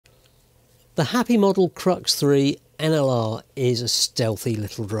The Happymodel Crux3 NLR is a stealthy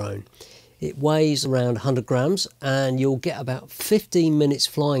little drone. It weighs around 100 grams and you'll get about 15 minutes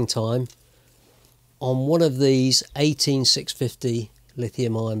flying time on one of these 18650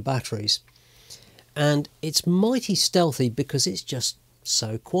 lithium ion batteries. And it's mighty stealthy because it's just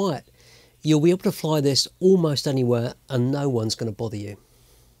so quiet. You'll be able to fly this almost anywhere and no one's going to bother you.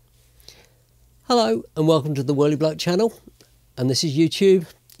 Hello and welcome to the Whirly Bloke channel, and this is YouTube.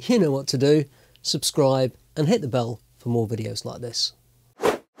 You know what to do. Subscribe and hit the bell for more videos like this.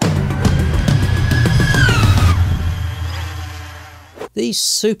 These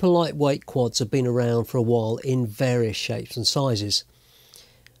super lightweight quads have been around for a while in various shapes and sizes.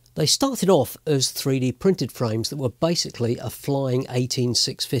 They started off as 3D printed frames that were basically a flying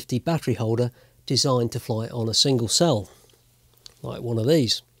 18650 battery holder designed to fly on a single cell, like one of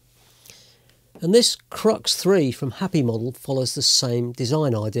these. And this Crux3 from Happymodel follows the same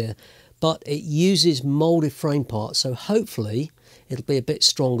design idea, but it uses moulded frame parts, so hopefully it'll be a bit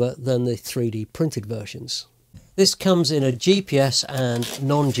stronger than the 3D printed versions. This comes in a GPS and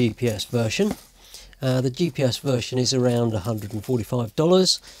non-GPS version. The GPS version is around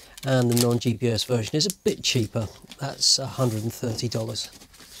 $145 and the non-GPS version is a bit cheaper, that's $130.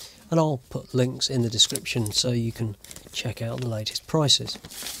 And I'll put links in the description so you can check out the latest prices.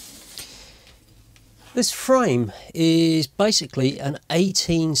 This frame is basically an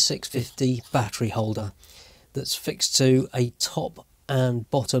 18650 battery holder that's fixed to a top and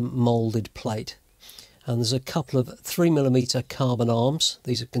bottom moulded plate. And there's a couple of 3mm carbon arms.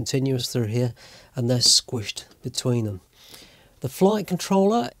 These are continuous through here and they're squished between them. The flight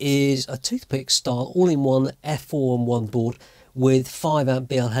controller is a toothpick style all-in-one F4 board with 5A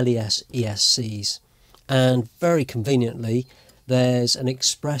ELRS ESCs. And very conveniently, there's an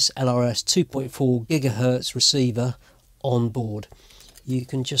ExpressLRS 2.4 GHz receiver on board. You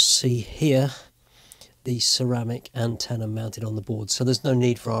can just see here the ceramic antenna mounted on the board, so there's no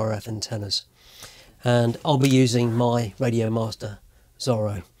need for RF antennas. And I'll be using my Radio Master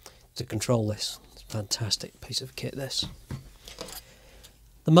Zorro to control this. It's a fantastic piece of kit, this.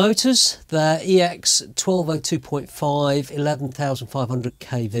 The motors, they're EX 1202.5 11,500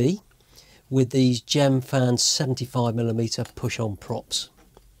 kV with these Gem Fan 75mm push-on props.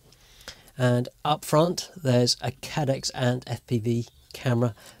 And up front there's a Cadex and FPV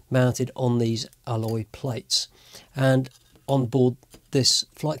camera mounted on these alloy plates. And on board this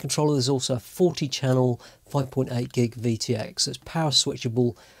flight controller there's also a 40-channel 5.8 gig VTX that's power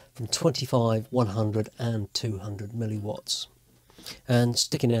switchable from 25, 100 and 200 milliwatts. And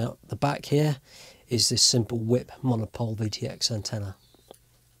sticking out the back here is this simple whip monopole VTX antenna.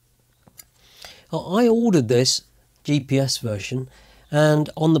 I ordered this GPS version, and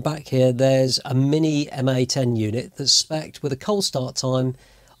on the back here there's a mini MA10 unit that's spec'd with a cold start time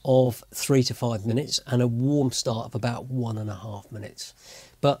of 3 to 5 minutes and a warm start of about 1.5 minutes.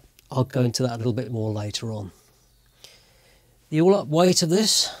 But I'll go into that a little bit more later on. The all-up weight of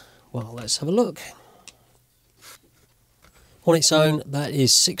this, well, let's have a look. On its own, that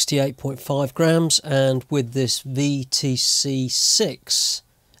is 68.5 grams, and with this VTC6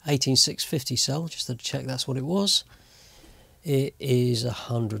 18650 cell, just to check that's what it was, it is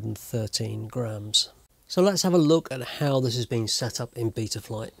 113 grams. So let's have a look at how this has been set up in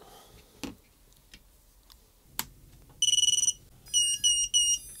Betaflight.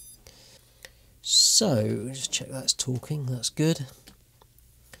 So just check that's talking, that's good.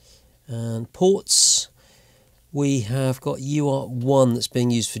 And ports, we have got UART1 that's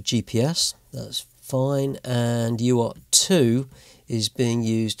being used for GPS, that's fine, and UART2 is being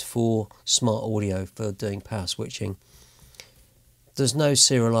used for smart audio for doing power switching. There's no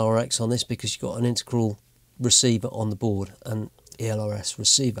serial RX on this because you've got an integral receiver on the board, an ELRS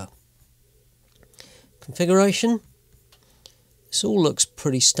receiver. Configuration, this all looks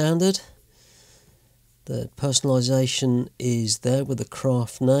pretty standard. The personalisation is there with the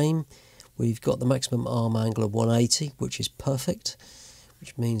craft name. We've got the maximum arm angle of 180, which is perfect,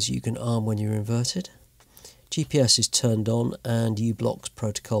 which means you can arm when you're inverted. GPS is turned on and U-Blocks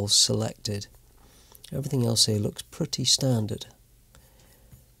protocol selected. Everything else here looks pretty standard.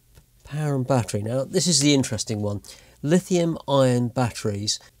 Power and battery. Now this is the interesting one. Lithium ion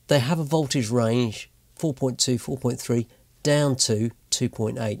batteries, they have a voltage range 4.2, 4.3 down to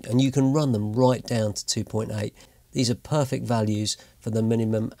 2.8, and you can run them right down to 2.8. These are perfect values for the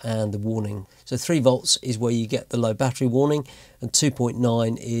minimum and the warning. So 3 volts is where you get the low battery warning, and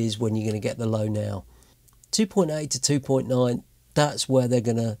 2.9 is when you're going to get the low now. 2.8 to 2.9, that's where they're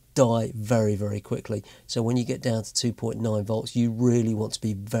going to die very, very quickly. So when you get down to 2.9 volts, you really want to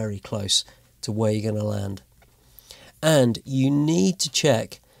be very close to where you're going to land. And you need to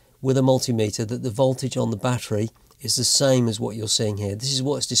check with a multimeter that the voltage on the battery is the same as what you're seeing here. This is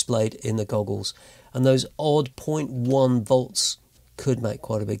what's displayed in the goggles, and those odd 0.1 volts could make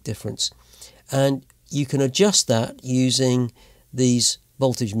quite a big difference. And you can adjust that using these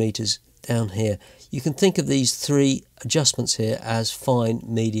voltage meters down here. You can think of these three adjustments here as fine,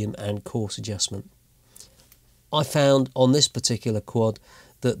 medium and coarse adjustment. I found on this particular quad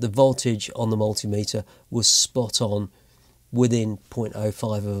that the voltage on the multimeter was spot on, within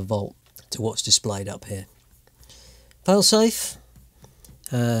 0.05 of a volt to what's displayed up here. Failsafe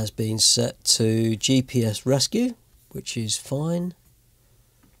has been set to GPS rescue, which is fine.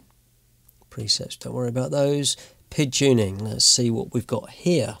 Presets, don't worry about those. PID tuning, let's see what we've got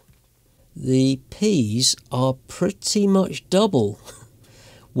here. The P's are pretty much double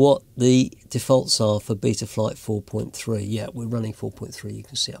what the defaults are for Betaflight 4.3. Yeah, we're running 4.3, you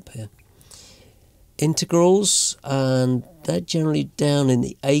can see up here. Integrals, and they're generally down in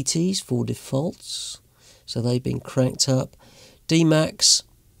the 80s for defaults, so they've been cranked up. Dmax,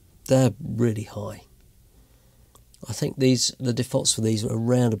 they're really high. I think the defaults for these are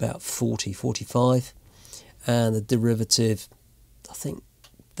around about 40, 45, and the derivative, I think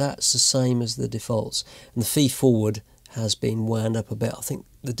that's the same as the defaults. And the feed forward has been wound up a bit. I think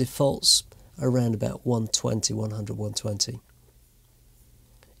the defaults are around about 120, 100, 120.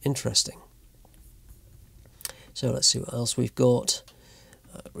 Interesting. So let's see what else we've got.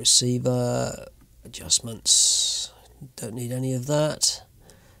 Receiver adjustments, don't need any of that.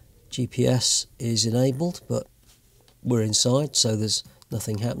 GPS is enabled, but we're inside, so there's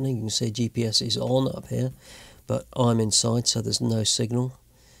nothing happening. You can see GPS is on up here, but I'm inside, so there's no signal.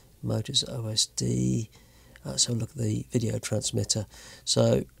 Motors OSD. Let's have a look at the video transmitter.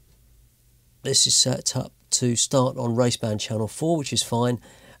 So this is set up to start on raceband channel 4, which is fine,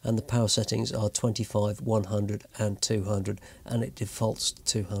 and the power settings are 25, 100 and 200, and it defaults to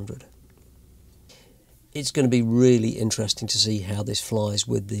 200. It's going to be really interesting to see how this flies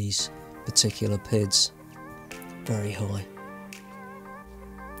with these particular PIDs. Very high.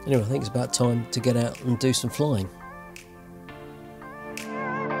 Anyway, I think it's about time to get out and do some flying.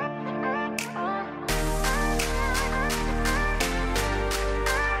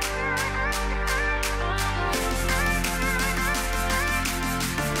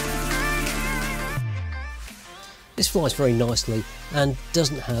 This flies very nicely and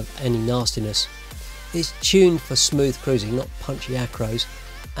doesn't have any nastiness. It's tuned for smooth cruising, not punchy acros,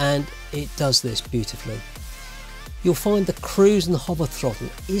 and it does this beautifully. You'll find the cruise and the hover throttle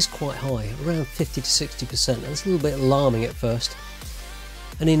is quite high, around 50 to 60%, and it's a little bit alarming at first.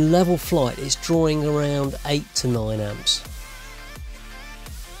 And in level flight, it's drawing around 8 to 9 amps.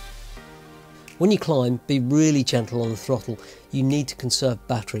 When you climb, be really gentle on the throttle. You need to conserve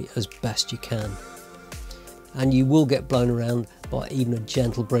battery as best you can. And you will get blown around by even a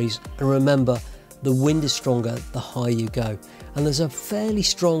gentle breeze. And remember, the wind is stronger the higher you go. And there's a fairly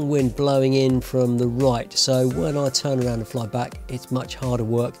strong wind blowing in from the right, so when I turn around and fly back, it's much harder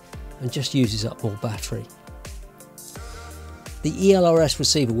work and just uses up more battery. The ELRS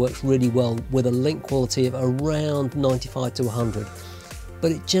receiver works really well with a link quality of around 95 to 100,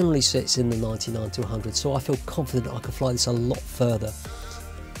 but it generally sits in the 99 to 100, so I feel confident I can fly this a lot further.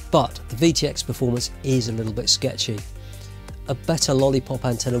 But the VTX performance is a little bit sketchy. A better lollipop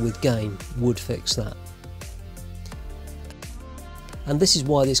antenna with gain would fix that. And this is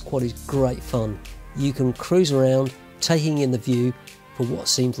why this quad is great fun. You can cruise around, taking in the view for what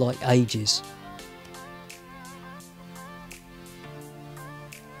seems like ages.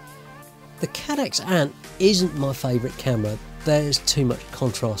 The Cadex Ant isn't my favourite camera. There's too much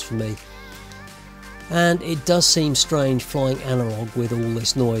contrast for me. And it does seem strange flying analog with all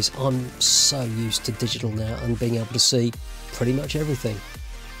this noise. I'm so used to digital now and being able to see pretty much everything.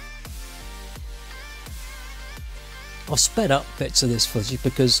 I've sped up bits of this footage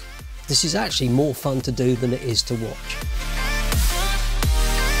because this is actually more fun to do than it is to watch.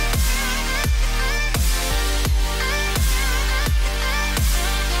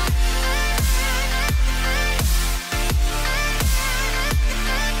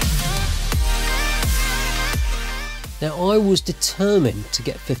 Now, I was determined to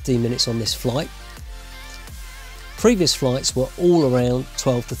get 15 minutes on this flight. Previous flights were all around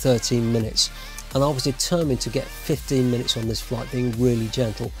 12 to 13 minutes. And I was determined to get 15 minutes on this flight, being really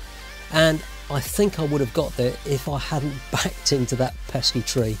gentle. And I think I would have got there if I hadn't backed into that pesky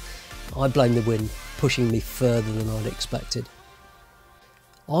tree. I blame the wind pushing me further than I'd expected.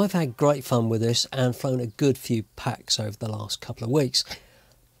 I've had great fun with this and flown a good few packs over the last couple of weeks.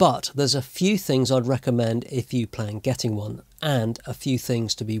 But there's a few things I'd recommend if you plan getting one, and a few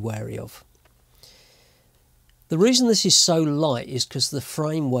things to be wary of. The reason this is so light is because the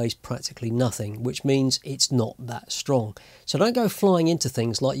frame weighs practically nothing, which means it's not that strong. So don't go flying into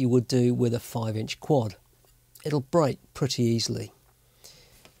things like you would do with a 5-inch quad. It'll break pretty easily.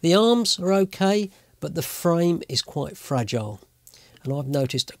 The arms are okay, but the frame is quite fragile. And I've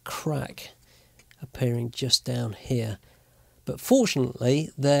noticed a crack appearing just down here. But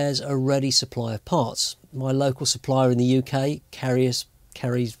fortunately, there's a ready supply of parts. My local supplier in the UK carries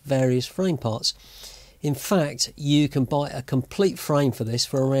various frame parts. In fact, you can buy a complete frame for this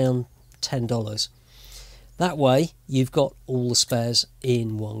for around $10. That way, you've got all the spares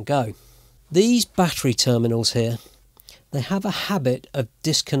in one go. These battery terminals here, they have a habit of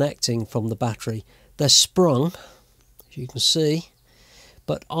disconnecting from the battery. They're sprung, as you can see,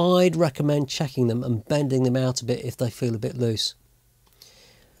 but I'd recommend checking them and bending them out a bit if they feel a bit loose.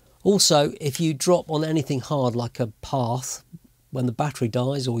 Also, if you drop on anything hard like a path, when the battery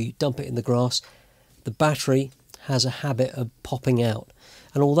dies or you dump it in the grass, the battery has a habit of popping out.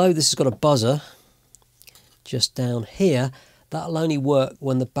 And although this has got a buzzer just down here, that'll only work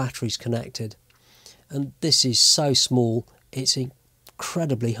when the battery's connected. And this is so small, it's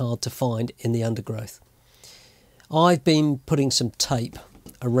incredibly hard to find in the undergrowth. I've been putting some tape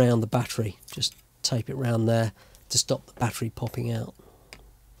around the battery, just tape it around there to stop the battery popping out.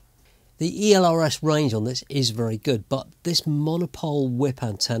 The ELRS range on this is very good, but this monopole whip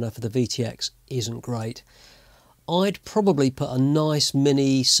antenna for the VTX isn't great. I'd probably put a nice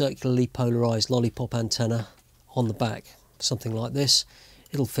mini circularly polarised lollipop antenna on the back, something like this.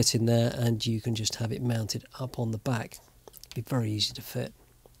 It'll fit in there and you can just have it mounted up on the back. It'll be very easy to fit.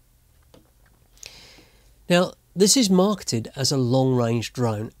 Now, this is marketed as a long-range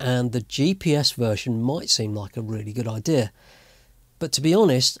drone and the GPS version might seem like a really good idea. But to be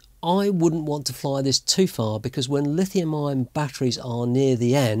honest, I wouldn't want to fly this too far because when lithium-ion batteries are near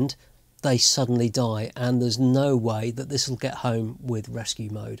the end, they suddenly die and there's no way that this will get home with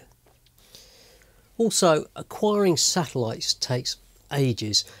rescue mode. Also, acquiring satellites takes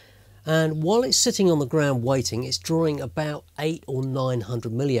ages, and while it's sitting on the ground waiting, it's drawing about 800 or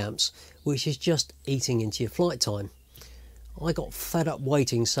 900 milliamps, which is just eating into your flight time. I got fed up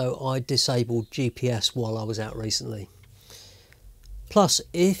waiting, so I disabled GPS while I was out recently. Plus,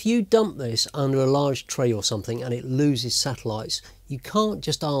 if you dump this under a large tree or something and it loses satellites, you can't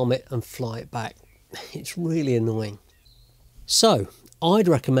just arm it and fly it back. It's really annoying. So, I'd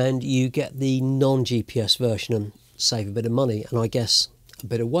recommend you get the non-GPS version and save a bit of money and I guess a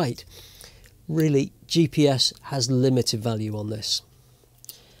bit of weight. Really, GPS has limited value on this.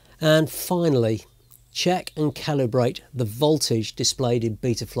 And finally, check and calibrate the voltage displayed in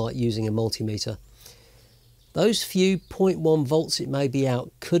Betaflight using a multimeter. Those few 0.1 volts it may be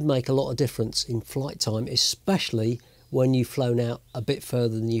out could make a lot of difference in flight time, especially when you've flown out a bit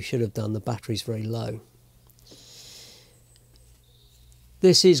further than you should have done. The battery's very low.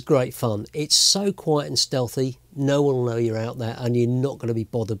 This is great fun. It's so quiet and stealthy, no one will know you're out there and you're not going to be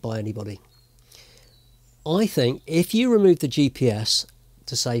bothered by anybody. I think if you remove the GPS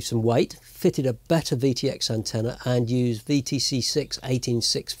to save some weight, fitted a better VTX antenna and use VTC6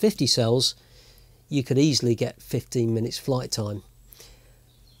 18650 cells, you could easily get 15 minutes flight time.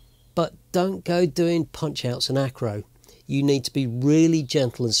 But don't go doing punch outs and acro. You need to be really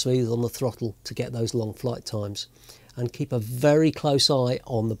gentle and smooth on the throttle to get those long flight times, and keep a very close eye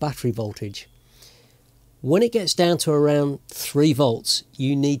on the battery voltage. When it gets down to around 3 volts,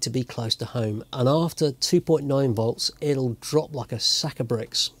 you need to be close to home, and after 2.9 volts, it'll drop like a sack of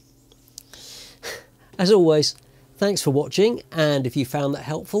bricks. As always, thanks for watching, and if you found that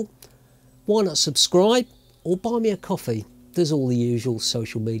helpful, why not subscribe or buy me a coffee? There's all the usual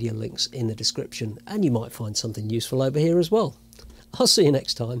social media links in the description, and you might find something useful over here as well. I'll see you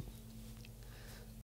next time.